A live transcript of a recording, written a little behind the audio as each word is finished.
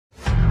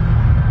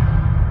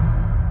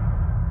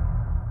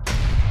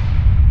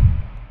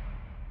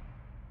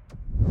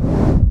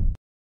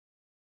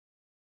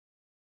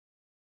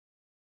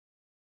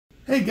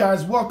Hey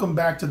guys, welcome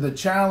back to the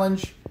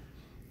challenge.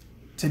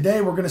 Today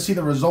we're going to see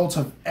the results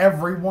of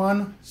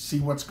everyone,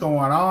 see what's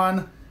going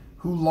on,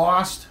 who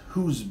lost,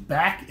 who's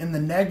back in the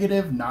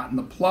negative, not in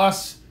the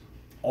plus.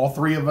 All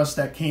three of us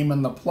that came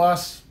in the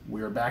plus,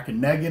 we are back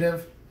in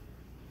negative.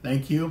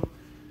 Thank you.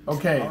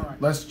 Okay,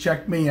 Let's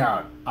check me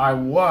out. I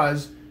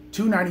was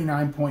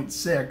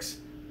 299.6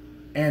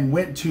 and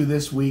went to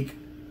this week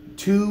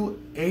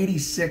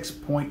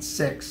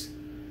 286.6.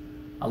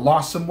 I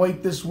lost some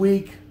weight this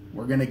week.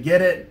 We're gonna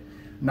get it.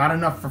 Not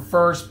enough for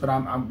first, but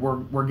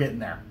we're getting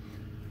there.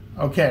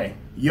 Okay,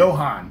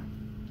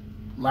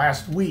 Johan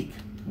last week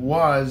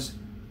was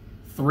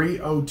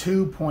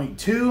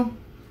 302.2,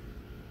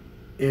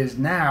 is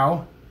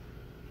now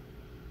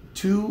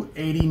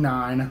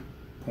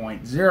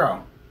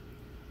 289.0.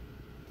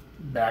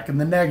 Back in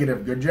the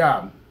negative. Good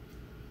job.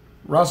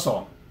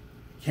 Russell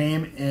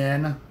came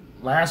in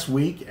last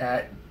week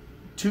at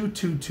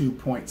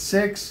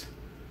 222.6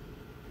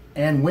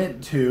 and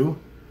went to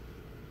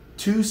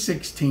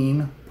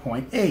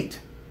 216.8.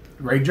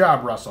 Great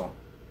job, Russell.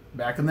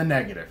 Back in the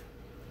negative.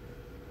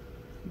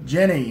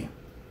 Jenny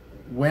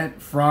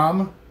went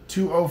from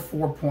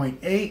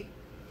 204.8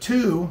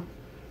 to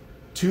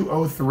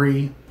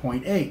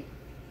 203.8.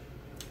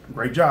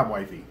 Great job,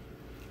 wifey.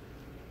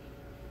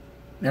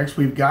 Next,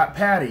 we've got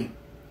Patty.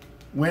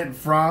 Went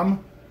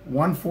from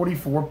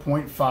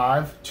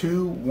 144.5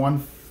 to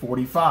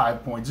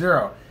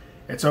 145.0.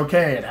 It's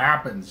okay. It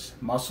happens.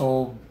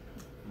 Muscle,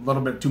 a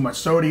little bit too much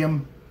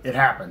sodium. It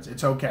happens.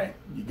 It's okay.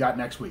 You got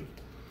next week.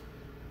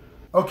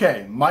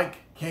 Okay, Mike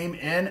came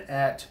in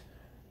at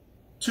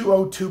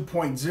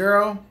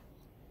 202.0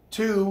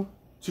 to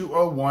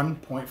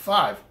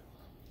 201.5.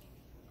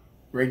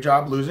 Great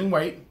job losing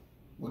weight.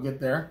 We'll get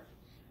there.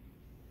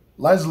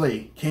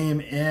 Leslie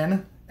came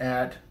in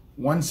at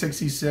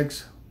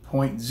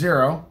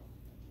 166.0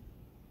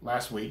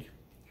 last week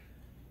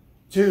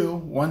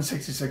to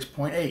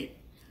 166.8.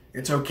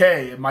 It's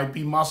okay. It might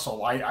be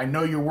muscle. I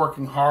know you're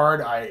working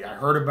hard. I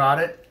heard about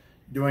it.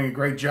 You're doing a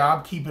great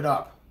job. Keep it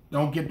up.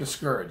 Don't get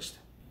discouraged.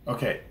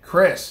 Okay,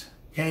 Chris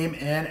came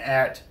in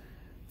at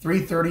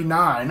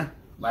 339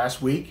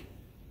 last week,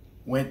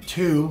 went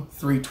to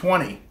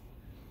 320.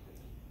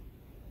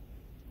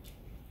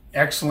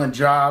 Excellent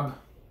job.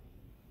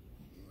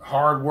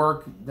 Hard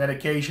work,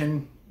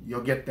 dedication.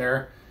 You'll get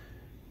there.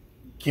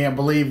 Can't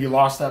believe you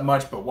lost that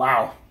much, but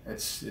wow,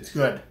 it's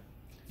good.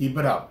 Keep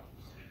it up.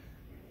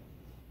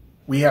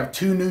 We have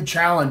two new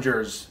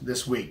challengers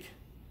this week.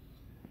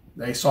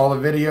 They saw the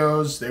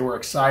videos. They were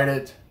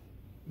excited.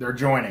 They're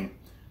joining.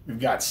 We've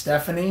got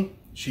Stephanie.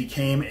 She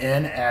came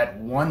in at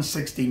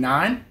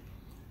 169.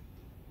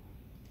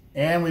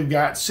 And we've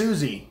got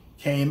Susie.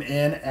 Came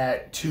in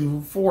at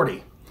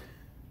 240.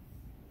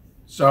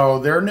 So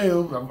they're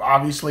new.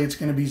 Obviously, it's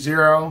going to be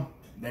 0.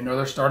 They know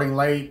they're starting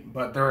late,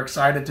 but they're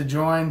excited to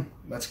join.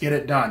 Let's get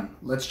it done.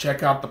 Let's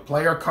check out the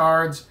player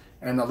cards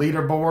and the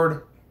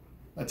leaderboard.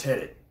 Let's hit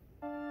it.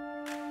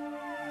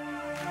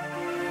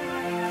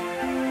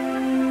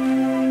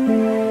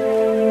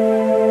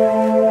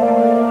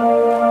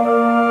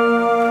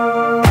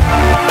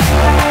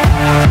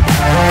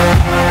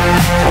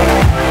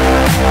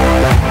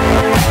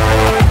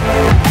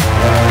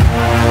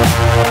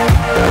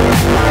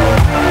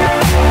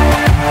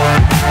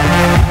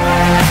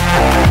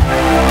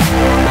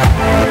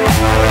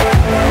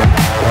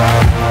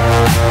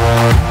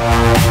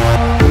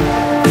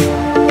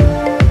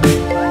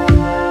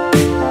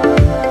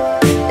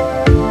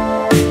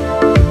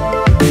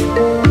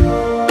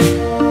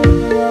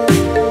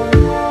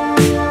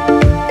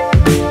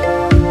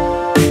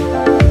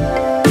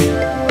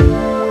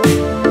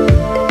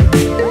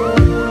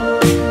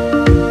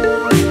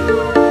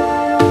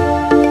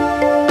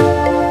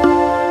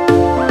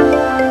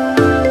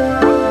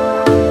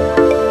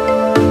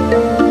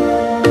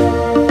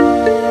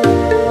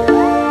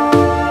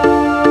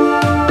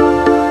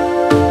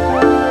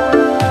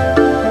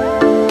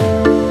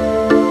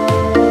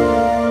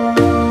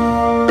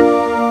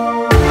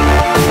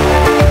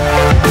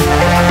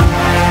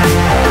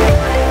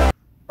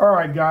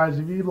 Alright guys,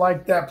 if you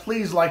like that,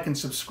 please like and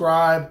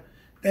subscribe.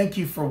 Thank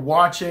you for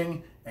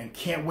watching and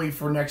can't wait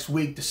for next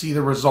week to see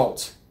the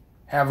results.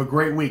 Have a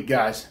great week,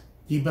 guys.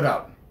 Keep it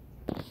up.